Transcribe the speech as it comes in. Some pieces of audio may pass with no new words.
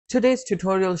Today's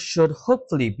tutorial should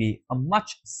hopefully be a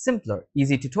much simpler,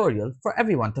 easy tutorial for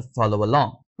everyone to follow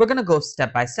along. We're going to go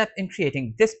step by step in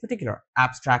creating this particular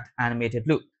abstract animated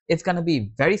loop. It's going to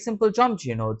be very simple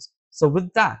geometry nodes. So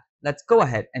with that, let's go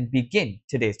ahead and begin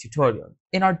today's tutorial.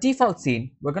 In our default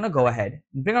scene, we're going to go ahead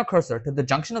and bring our cursor to the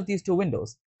junction of these two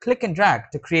windows, click and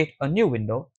drag to create a new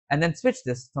window, and then switch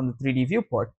this from the 3D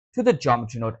viewport to the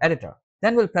geometry node editor.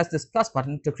 Then we'll press this plus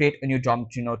button to create a new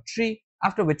geometry node tree,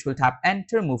 after which we'll tap N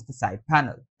to remove the side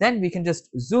panel. Then we can just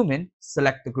zoom in,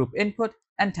 select the group input,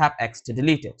 and tap X to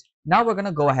delete it. Now we're going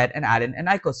to go ahead and add in an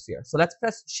icosphere. So let's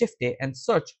press Shift A and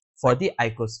search for the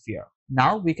icosphere.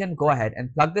 Now we can go ahead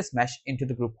and plug this mesh into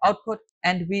the group output,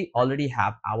 and we already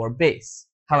have our base.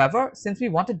 However, since we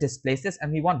want to displace this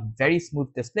and we want very smooth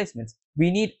displacements,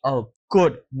 we need a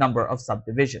good number of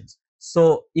subdivisions.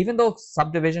 So even though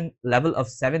subdivision level of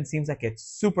 7 seems like it's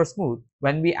super smooth,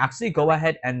 when we actually go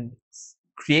ahead and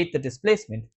create the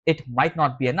displacement, it might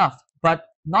not be enough. But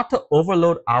not to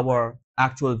overload our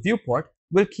actual viewport,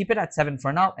 we'll keep it at 7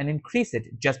 for now and increase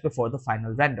it just before the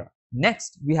final render.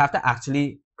 Next, we have to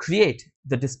actually create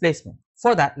the displacement.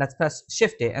 For that, let's press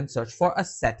Shift A and search for a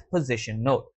set position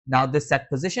node. Now this set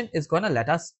position is going to let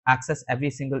us access every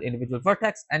single individual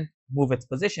vertex and move its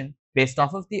position based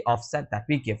off of the offset that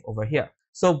we give over here.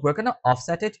 So we're going to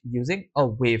offset it using a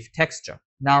wave texture.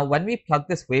 Now when we plug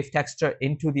this wave texture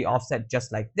into the offset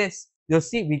just like this, you'll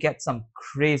see we get some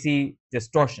crazy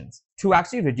distortions. To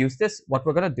actually reduce this, what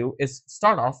we're going to do is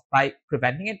start off by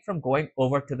preventing it from going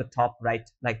over to the top right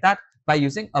like that by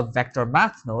using a vector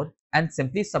math node and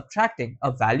simply subtracting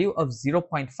a value of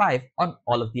 0.5 on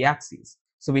all of the axes.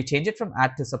 So we change it from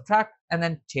add to subtract and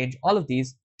then change all of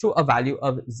these to a value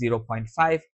of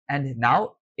 0.5, and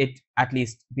now it at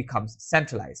least becomes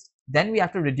centralized. Then we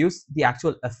have to reduce the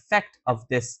actual effect of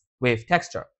this wave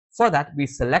texture. For that, we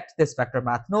select this vector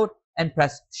math node and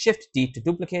press Shift D to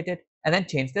duplicate it, and then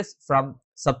change this from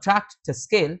subtract to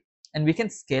scale, and we can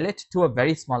scale it to a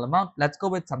very small amount. Let's go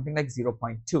with something like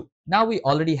 0.2. Now we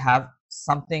already have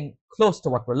something close to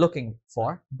what we're looking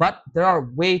for, but there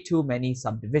are way too many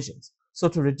subdivisions. So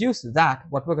to reduce that,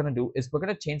 what we're going to do is we're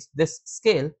going to change this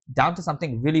scale down to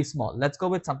something really small. Let's go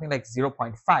with something like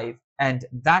 0.5, and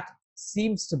that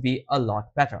seems to be a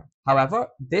lot better. However,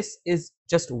 this is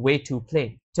just way too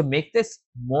plain. To make this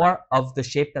more of the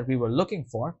shape that we were looking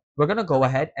for, we're going to go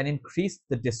ahead and increase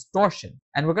the distortion.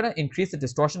 And we're going to increase the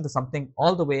distortion to something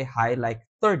all the way high like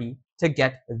 30 to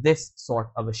get this sort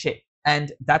of a shape.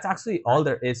 And that's actually all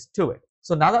there is to it.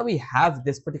 So now that we have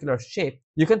this particular shape,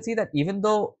 you can see that even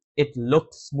though it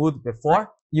looked smooth before,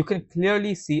 you can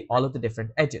clearly see all of the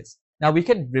different edges. Now we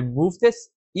can remove this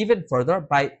even further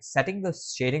by setting the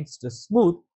shadings to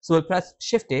smooth. So we'll press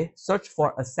Shift A, search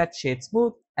for a set shade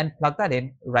smooth, and plug that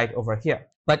in right over here.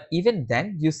 But even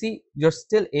then, you see, you're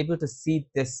still able to see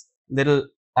this little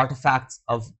artifacts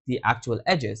of the actual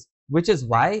edges, which is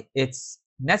why it's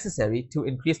necessary to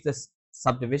increase this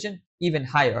subdivision even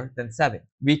higher than 7.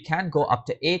 We can go up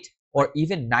to 8 or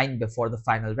even 9 before the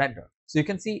final render. So you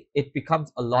can see it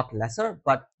becomes a lot lesser,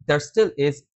 but there still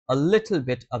is a little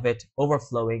bit of it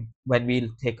overflowing when we'll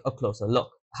take a closer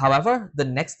look. However, the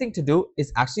next thing to do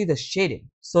is actually the shading.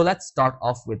 So let's start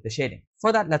off with the shading.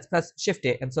 For that, let's press Shift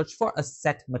A and search for a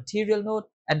set material node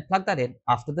and plug that in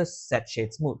after the set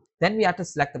shade smooth. Then we have to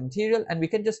select the material, and we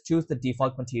can just choose the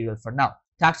default material for now.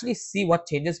 To actually see what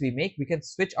changes we make, we can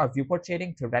switch our viewport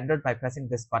shading to rendered by pressing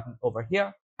this button over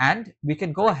here. And we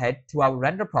can go ahead to our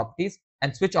render properties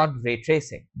and switch on ray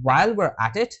tracing. While we're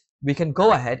at it, we can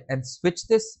go ahead and switch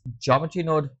this geometry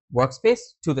node workspace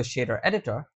to the shader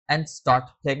editor and start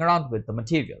playing around with the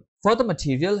material. For the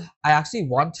material, I actually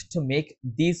want to make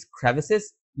these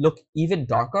crevices look even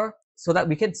darker so that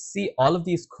we can see all of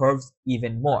these curves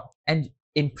even more. And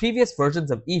in previous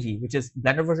versions of Eevee, which is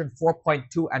Blender version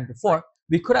 4.2 and before,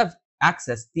 we could have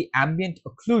accessed the ambient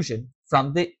occlusion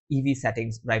from the Eevee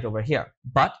settings right over here.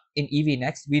 But in Eevee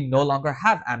Next, we no longer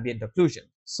have ambient occlusion.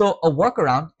 So a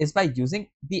workaround is by using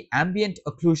the ambient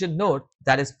occlusion node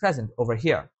that is present over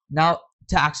here. Now,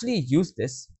 to actually use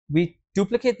this, we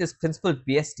duplicate this principled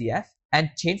BSDF and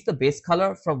change the base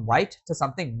color from white to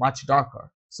something much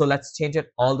darker. So let's change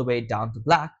it all the way down to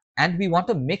black. And we want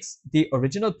to mix the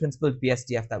original principled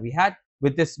BSDF that we had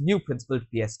with this new principled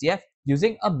BSDF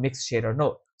using a mix shader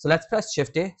node. So let's press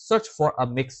Shift A, search for a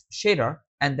mix shader,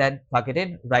 and then plug it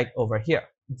in right over here.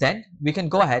 Then we can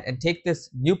go ahead and take this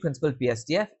new principled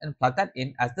BSDF and plug that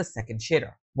in as the second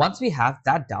shader. Once we have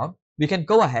that down, we can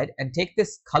go ahead and take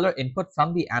this color input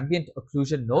from the ambient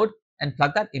occlusion node and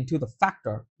plug that into the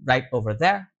factor right over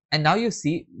there. And now you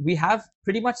see we have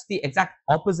pretty much the exact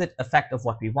opposite effect of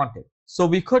what we wanted. So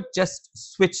we could just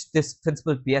switch this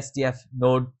principal BSDF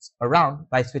nodes around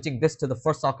by switching this to the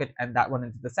first socket and that one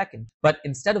into the second. But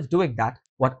instead of doing that,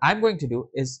 what I'm going to do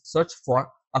is search for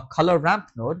a color ramp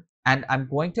node, and I'm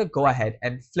going to go ahead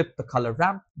and flip the color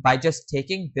ramp by just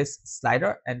taking this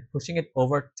slider and pushing it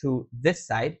over to this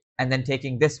side, and then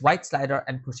taking this white slider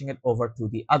and pushing it over to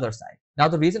the other side. Now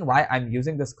the reason why I'm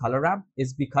using this color ramp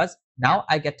is because now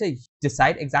I get to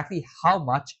decide exactly how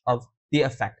much of the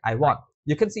effect I want.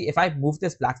 You can see if I move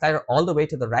this black slider all the way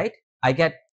to the right, I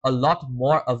get a lot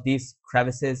more of these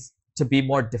crevices to be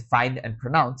more defined and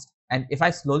pronounced. And if I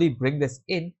slowly bring this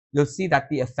in, you'll see that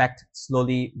the effect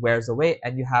slowly wears away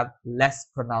and you have less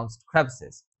pronounced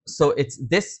crevices. So it's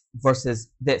this versus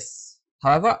this.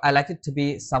 However, I like it to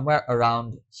be somewhere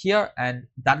around here, and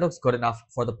that looks good enough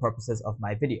for the purposes of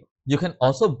my video. You can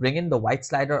also bring in the white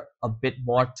slider a bit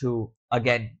more to,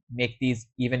 again, make these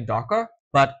even darker,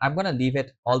 but I'm going to leave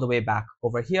it all the way back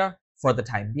over here for the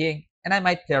time being, and I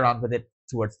might play around with it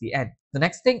towards the end. The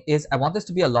next thing is I want this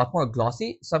to be a lot more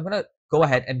glossy, so I'm going to go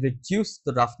ahead and reduce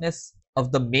the roughness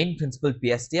of the main principal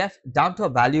BSDF down to a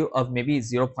value of maybe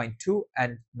 0.2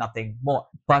 and nothing more.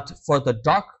 But for the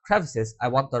dark crevices, I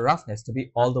want the roughness to be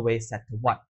all the way set to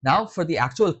 1. Now for the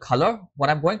actual color, what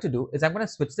I'm going to do is I'm going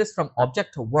to switch this from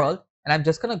object to world, and I'm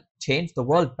just going to change the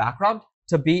world background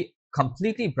to be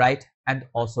completely bright and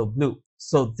also blue.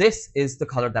 So this is the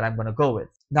color that I'm going to go with.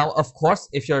 Now, of course,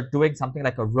 if you're doing something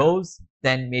like a rose,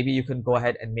 then maybe you can go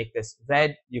ahead and make this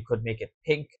red. You could make it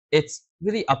pink. It's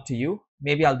really up to you.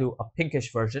 Maybe I'll do a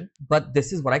pinkish version, but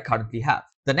this is what I currently have.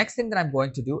 The next thing that I'm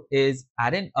going to do is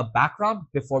add in a background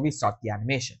before we start the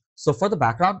animation. So for the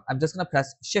background, I'm just going to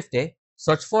press Shift A,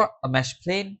 search for a mesh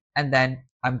plane, and then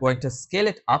I'm going to scale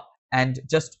it up and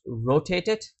just rotate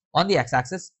it on the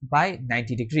x-axis by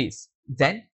 90 degrees.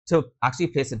 Then to actually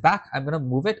place it back, I'm going to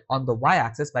move it on the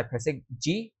y-axis by pressing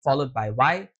G followed by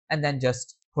Y and then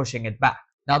just pushing it back.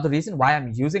 Now the reason why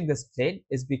I'm using this plane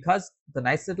is because the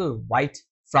nice little white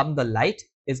from the light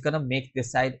is going to make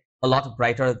this side a lot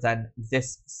brighter than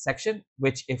this section,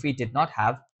 which if we did not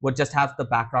have, would just have the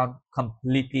background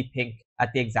completely pink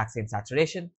at the exact same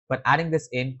saturation. But adding this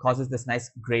in causes this nice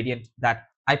gradient that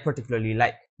I particularly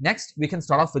like. Next, we can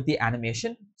start off with the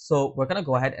animation. So we're going to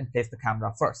go ahead and place the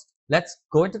camera first. Let's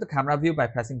go into the camera view by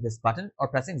pressing this button or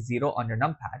pressing 0 on your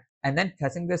numpad, and then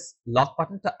pressing this lock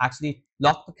button to actually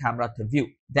lock the camera to view.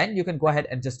 Then you can go ahead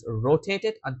and just rotate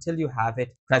it until you have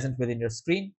it present within your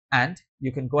screen, and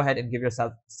you can go ahead and give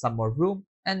yourself some more room,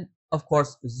 and of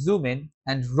course zoom in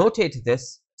and rotate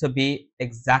this to be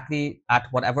exactly at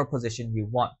whatever position you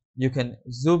want. You can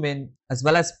zoom in as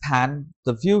well as pan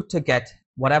the view to get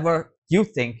whatever you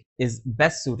think is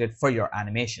best suited for your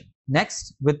animation.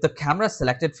 Next, with the camera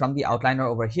selected from the outliner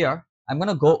over here, I'm going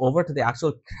to go over to the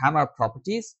actual camera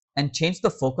properties and change the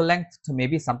focal length to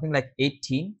maybe something like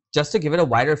 18 just to give it a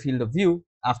wider field of view,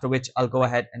 after which I'll go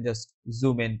ahead and just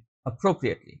zoom in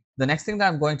appropriately. The next thing that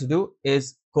I'm going to do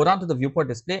is go down to the viewport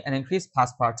display and increase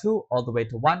pass-par 2 all the way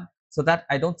to 1 so that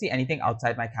I don't see anything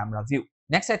outside my camera view.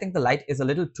 Next, I think the light is a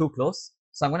little too close,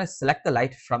 so I'm going to select the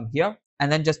light from here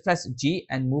and then just press G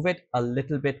and move it a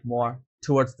little bit more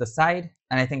towards the side,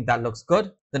 and I think that looks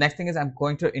good. The next thing is I'm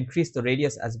going to increase the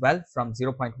radius as well from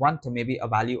 0.1 to maybe a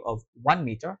value of 1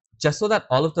 meter, just so that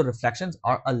all of the reflections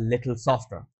are a little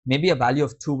softer. Maybe a value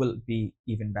of 2 will be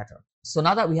even better. So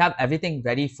now that we have everything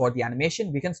ready for the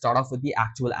animation, we can start off with the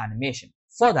actual animation.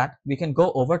 For that, we can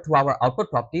go over to our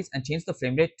output properties and change the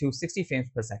frame rate to 60 frames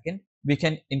per second. We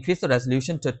can increase the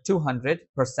resolution to 200%,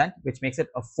 which makes it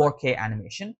a 4K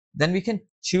animation. Then we can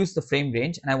choose the frame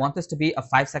range, and I want this to be a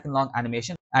 5-second long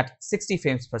animation at 60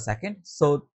 frames per second.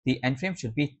 So the end frame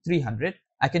should be 300.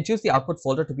 I can choose the output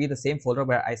folder to be the same folder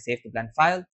where I saved the blend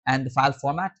file, and the file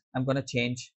format I'm going to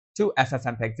change to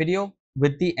FFmpeg video,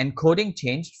 with the encoding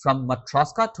changed from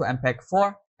Matroska to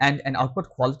MPEG-4 and an output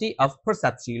quality of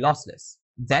perceptually lossless.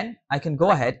 Then I can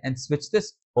go ahead and switch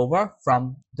this over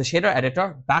from the shader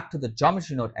editor back to the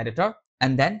geometry node editor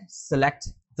and then select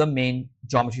the main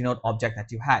geometry node object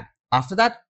that you had. After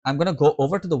that, I'm going to go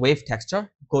over to the wave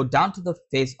texture, go down to the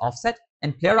phase offset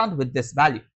and play around with this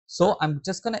value. So I'm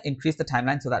just going to increase the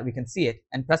timeline so that we can see it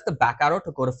and press the back arrow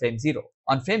to go to frame 0.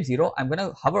 On frame 0, I'm going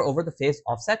to hover over the phase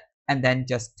offset and then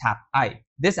just tap I.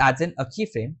 This adds in a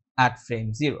keyframe at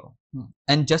frame 0.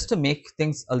 And just to make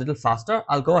things a little faster,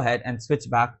 I'll go ahead and switch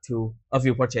back to a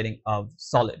viewport shading of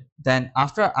solid. Then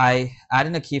after I add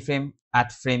in a keyframe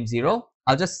at frame 0,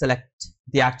 I'll just select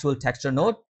the actual texture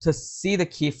node to see the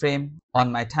keyframe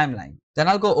on my timeline. Then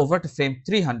I'll go over to frame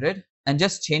 300 and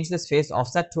just change this phase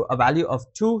offset to a value of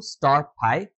 2 star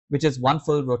pi, which is one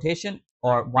full rotation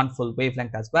or one full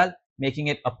wavelength as well, making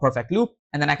it a perfect loop.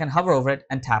 And then I can hover over it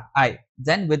and tap I.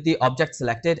 Then with the object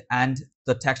selected and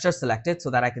the texture selected so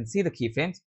that I can see the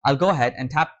keyframes, I'll go ahead and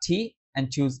tap T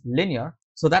and choose linear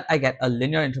so that I get a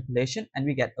linear interpolation and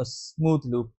we get a smooth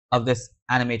loop of this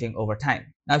animating over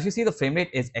time. Now, if you see, the frame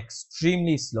rate is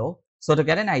extremely slow. So to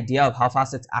get an idea of how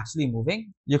fast it's actually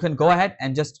moving, you can go ahead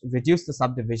and just reduce the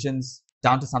subdivisions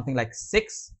down to something like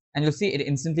 6, and you'll see it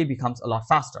instantly becomes a lot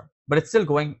faster, but it's still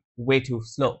going way too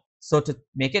slow. So to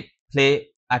make it play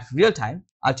at real time,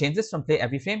 I'll change this from play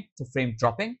every frame to frame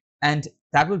dropping, and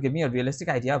that will give me a realistic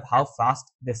idea of how fast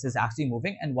this is actually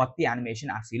moving and what the animation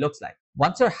actually looks like.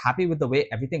 Once you're happy with the way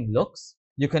everything looks,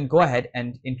 you can go ahead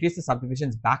and increase the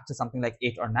subdivisions back to something like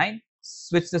 8 or 9,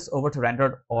 switch this over to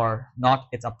rendered or not,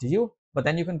 it's up to you, but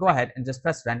then you can go ahead and just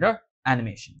press render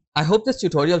animation. I hope this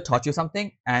tutorial taught you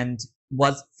something and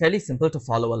was fairly simple to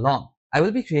follow along. I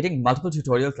will be creating multiple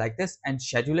tutorials like this and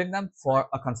scheduling them for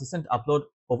a consistent upload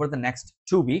over the next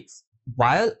 2 weeks,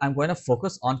 while I'm going to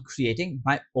focus on creating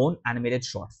my own animated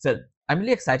short film. I'm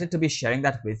really excited to be sharing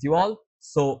that with you all.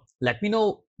 So let me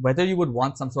know whether you would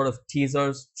want some sort of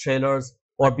teasers, trailers,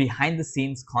 or behind the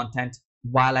scenes content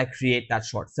while I create that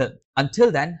short film.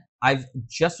 Until then, I've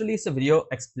just released a video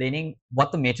explaining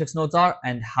what the matrix nodes are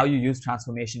and how you use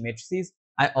transformation matrices.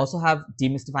 I also have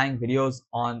demystifying videos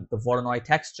on the Voronoi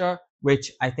texture,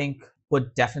 which I think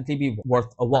would definitely be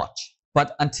worth a watch.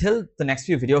 But until the next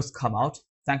few videos come out,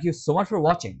 thank you so much for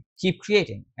watching. Keep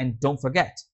creating and don't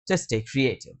forget to stay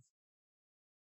creative.